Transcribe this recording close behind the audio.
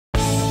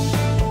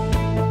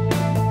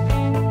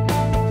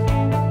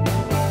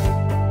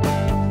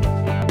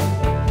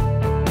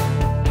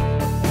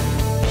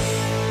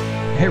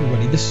Hey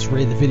everybody, this is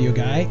Ray the Video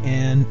Guy,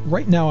 and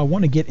right now I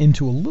want to get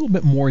into a little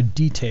bit more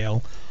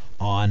detail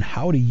on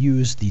how to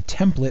use the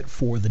template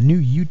for the new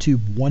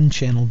YouTube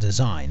one-channel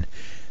design.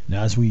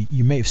 Now, as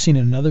you may have seen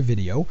in another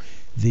video,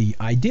 the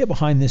idea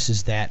behind this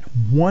is that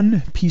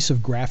one piece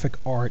of graphic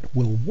art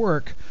will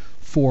work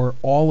for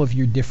all of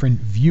your different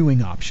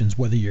viewing options,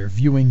 whether you're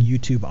viewing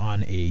YouTube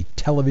on a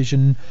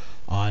television,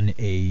 on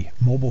a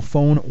mobile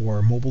phone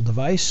or mobile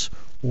device,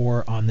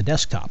 or on the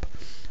desktop.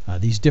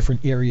 These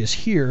different areas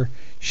here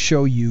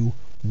show you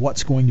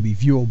what's going to be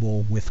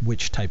viewable with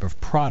which type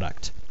of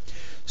product.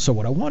 So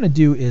what I want to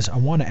do is I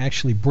want to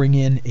actually bring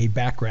in a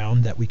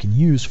background that we can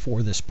use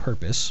for this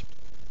purpose.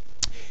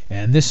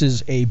 And this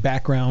is a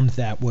background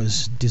that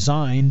was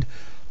designed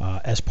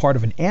as part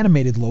of an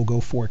animated logo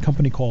for a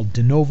company called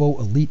De Novo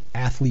Elite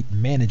Athlete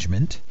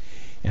Management.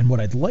 And what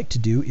I'd like to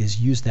do is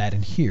use that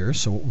in here.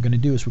 So what we're going to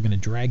do is we're going to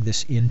drag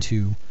this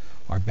into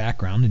our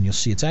background, and you'll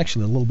see it's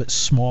actually a little bit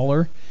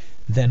smaller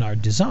than our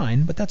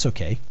design, but that's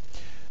okay.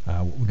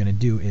 What we're going to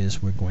do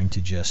is we're going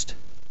to just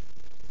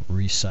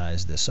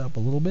resize this up a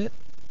little bit.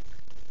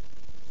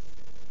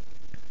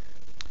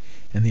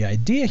 And the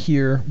idea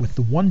here with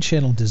the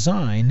one-channel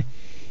design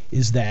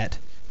is that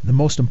the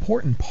most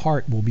important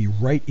part will be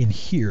right in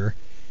here,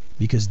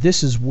 because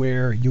this is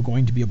where you're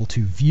going to be able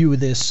to view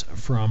this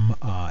from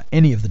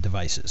any of the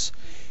devices.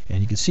 And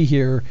you can see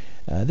here,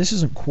 this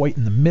isn't quite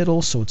in the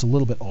middle, so it's a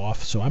little bit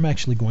off. So I'm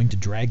actually going to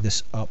drag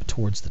this up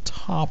towards the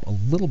top a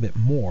little bit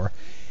more.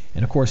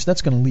 And of course,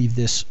 that's going to leave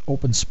this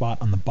open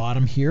spot on the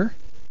bottom here.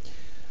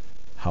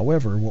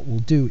 However, what we'll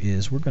do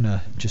is we're going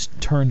to just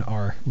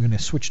we're going to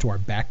switch to our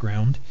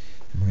background,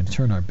 and we're going to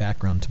turn our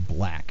background to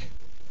black.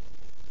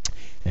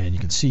 And you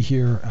can see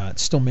here, it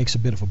still makes a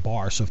bit of a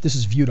bar. So if this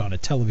is viewed on a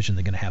television,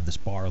 they're going to have this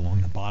bar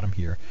along the bottom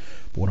here.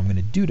 But what I'm going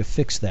to do to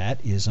fix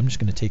that is I'm just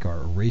going to take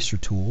our eraser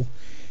tool,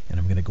 and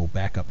I'm going to go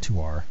back up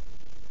to our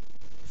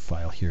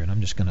file here, and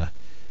I'm just going to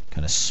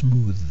kind of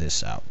smooth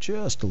this out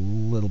just a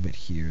little bit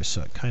here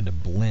so it kind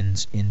of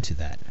blends into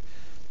that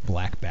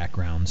black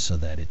background so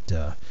that it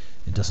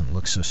doesn't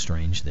look so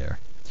strange there.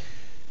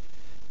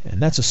 And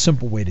that's a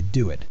simple way to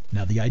do it.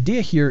 Now the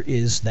idea here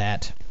is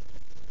that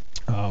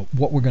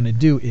what we're going to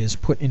do is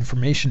put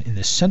information in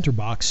this center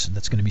box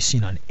that's going to be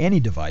seen on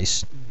any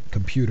device,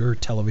 computer,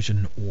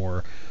 television,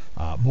 or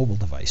mobile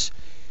device.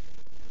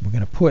 We're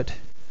going to put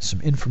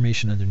some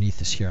information underneath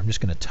this here. I'm just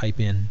going to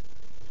type in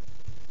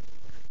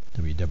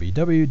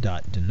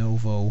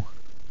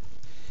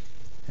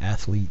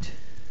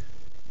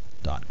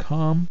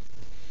www.denovoathlete.com,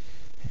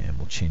 and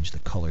we'll change the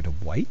color to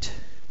white.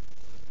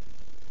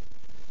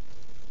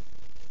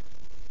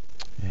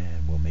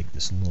 And we'll make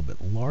this a little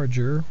bit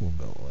larger. We'll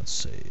go,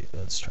 let's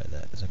try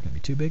that. Is that going to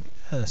be too big?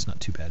 That's not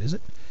too bad, is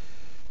it?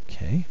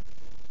 Okay.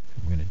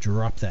 We're going to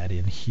drop that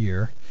in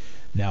here.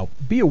 Now,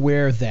 be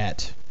aware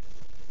that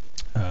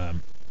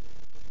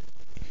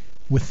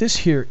with this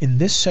here, in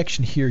this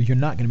section here, you're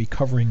not going to be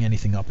covering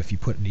anything up if you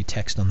put any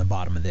text on the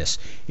bottom of this.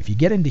 If you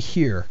get into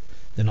here,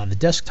 then on the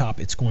desktop,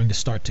 it's going to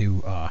start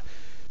to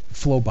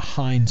flow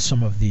behind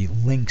some of the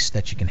links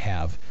that you can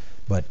have.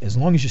 But as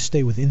long as you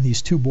stay within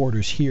these two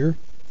borders here,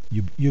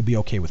 you'll be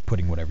okay with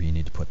putting whatever you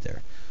need to put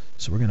there.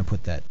 So we're going to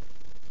put that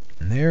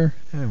in there,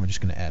 and we're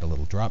just going to add a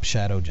little drop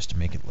shadow just to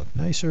make it look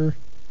nicer.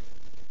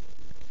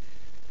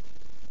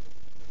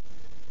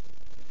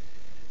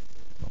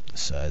 Bump the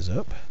size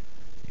up.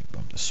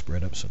 Bump the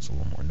spread up so it's a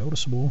little more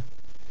noticeable.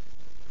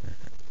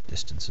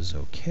 Distance is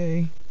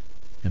okay.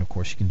 And of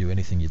course you can do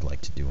anything you'd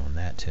like to do on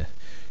that to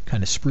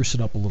kind of spruce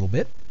it up a little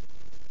bit.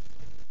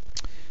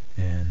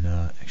 And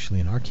actually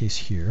in our case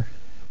here,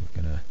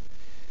 we're gonna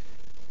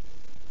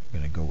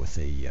go with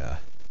a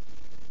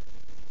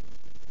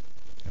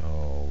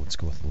let's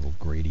go with a little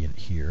gradient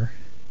here,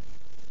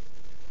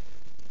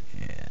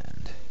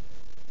 and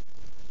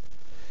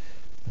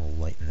we'll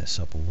lighten this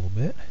up a little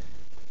bit.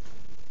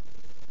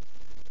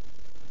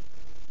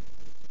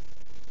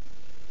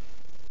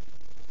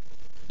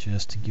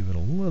 Just to give it a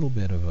little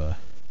bit of a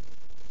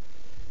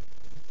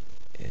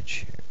edge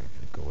here. We're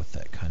going to go with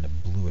that kind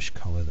of bluish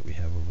color that we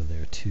have over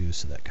there too,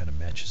 so that kind of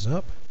matches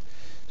up.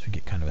 So we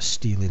get kind of a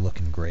steely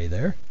looking gray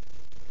there.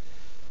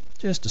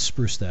 Just to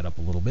spruce that up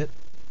a little bit.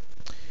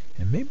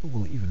 And maybe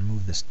we'll even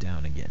move this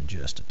down again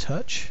just a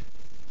touch.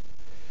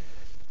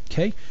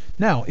 Okay,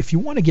 now if you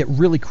want to get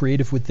really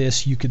creative with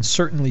this, you can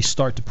certainly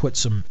start to put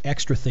some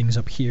extra things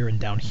up here and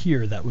down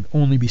here that would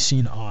only be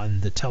seen on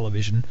the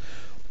television.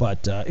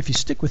 But if you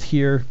stick with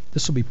here,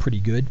 this will be pretty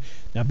good.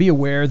 Now be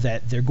aware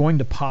that they're going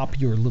to pop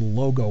your little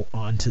logo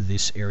onto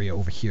this area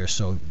over here,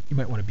 so you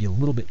might want to be a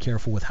little bit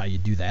careful with how you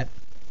do that.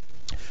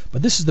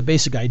 But this is the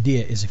basic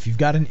idea, is if you've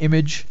got an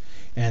image,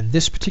 and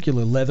this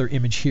particular leather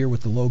image here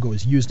with the logo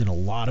is used in a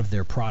lot of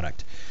their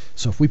product.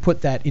 So if we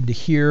put that into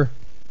here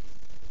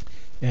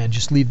and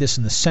just leave this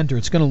in the center,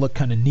 it's going to look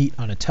kind of neat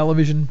on a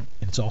television,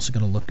 and it's also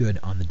going to look good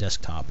on the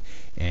desktop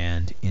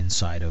and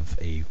inside of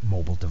a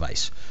mobile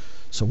device.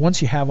 So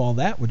once you have all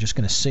that, we're just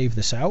going to save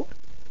this out.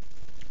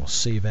 We'll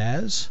save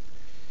as.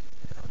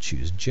 I'll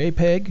choose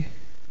JPEG.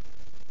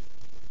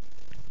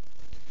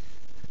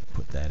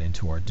 Put that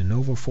into our de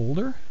novo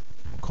folder.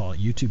 We'll call it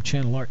YouTube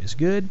channel art is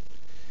good.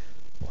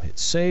 We'll hit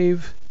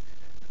save.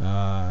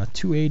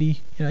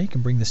 280. You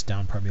can bring this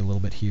down probably a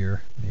little bit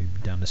here, maybe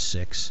down to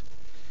 6.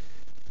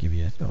 Give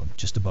you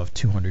just above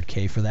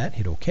 200K for that.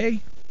 Hit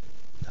OK.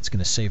 That's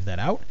going to save that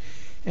out.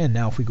 And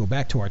now if we go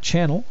back to our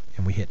channel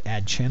and we hit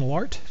add channel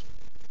art,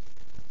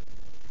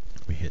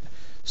 we hit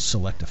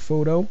select a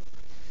photo,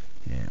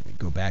 and we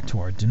go back to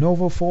our de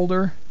novo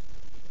folder,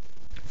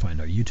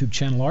 find our YouTube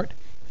channel art,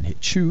 and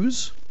hit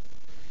choose.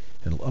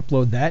 It'll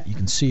upload that. You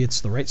can see it's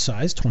the right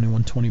size,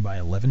 2120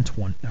 by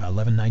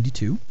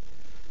 1192.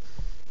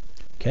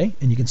 Okay,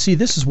 and you can see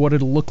this is what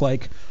it'll look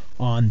like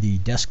on the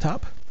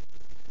desktop.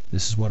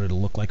 This is what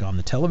it'll look like on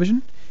the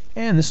television,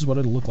 and this is what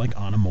it'll look like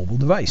on a mobile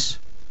device.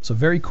 So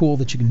very cool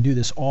that you can do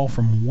this all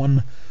from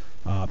one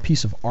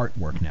piece of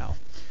artwork now.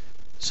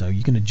 So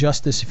you can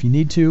adjust this if you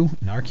need to.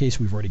 In our case,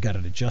 we've already got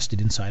it adjusted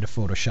inside of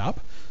Photoshop,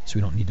 so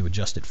we don't need to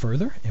adjust it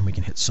further. And we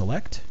can hit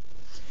select,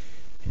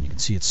 and you can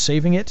see it's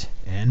saving it,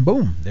 and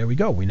boom, there we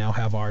go. We now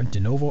have our de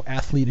novo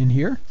athlete in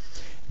here.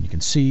 And you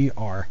can see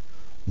our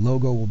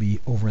logo will be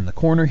over in the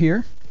corner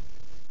here.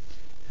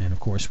 And of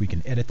course, we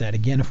can edit that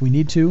again if we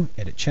need to.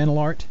 Edit channel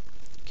art.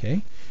 Okay.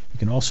 You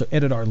can also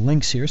edit our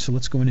links here, so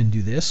let's go in and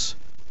do this.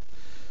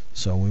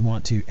 So we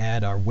want to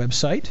add our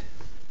website.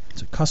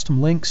 So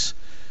custom links.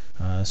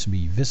 This would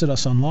be visit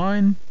us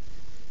online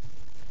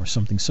or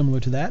something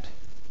similar to that.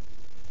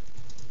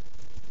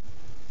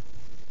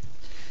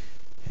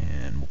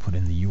 And we'll put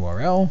in the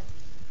URL.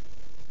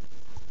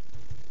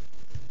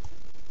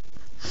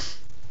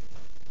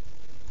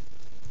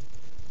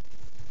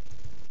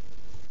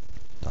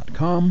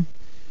 .com.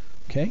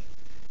 Okay.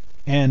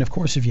 And of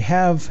course, if you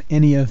have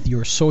any of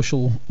your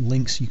social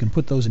links, you can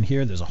put those in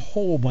here. There's a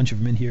whole bunch of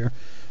them in here.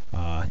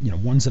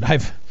 Ones that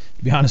I've,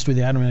 to be honest with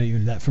you, I'm not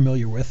even that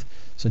familiar with,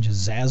 such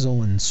as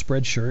Zazzle and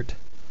Spreadshirt.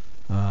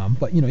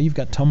 But you've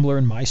got Tumblr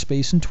and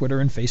MySpace and Twitter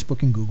and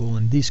Facebook and Google,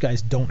 and these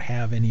guys don't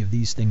have any of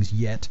these things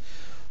yet.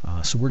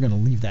 So we're going to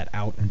leave that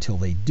out until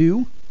they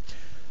do.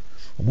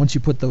 Once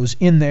you put those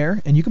in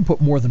there, and you can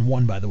put more than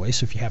one, by the way,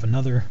 so if you have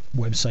another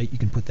website, you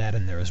can put that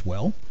in there as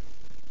well.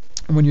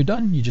 And when you're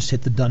done, you just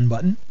hit the done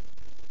button.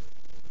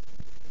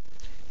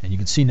 And you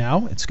can see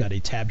now it's got a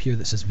tab here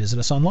that says visit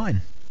us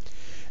online.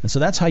 And so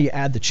that's how you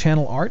add the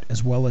channel art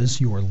as well as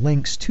your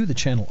links to the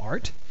channel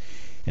art.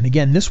 And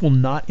again, this will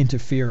not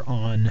interfere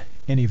on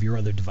any of your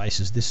other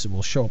devices. This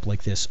will show up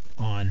like this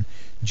on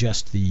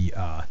just the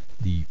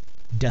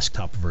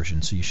desktop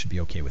version, so you should be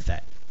okay with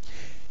that.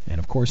 And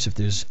of course, if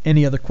there's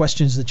any other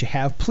questions that you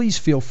have, please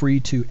feel free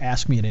to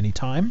ask me at any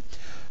time.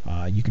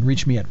 You can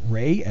reach me at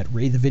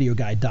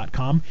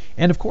ray@raythevideoguide.com.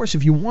 And of course,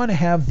 if you want to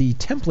have the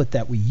template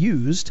that we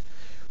used,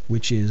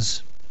 which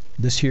is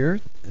this here,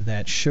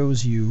 that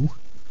shows you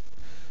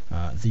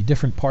the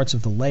different parts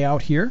of the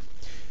layout here,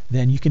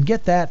 then you can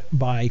get that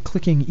by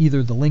clicking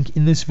either the link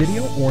in this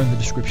video or in the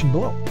description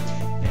below.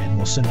 And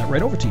we'll send that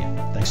right over to you.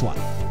 Thanks a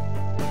lot.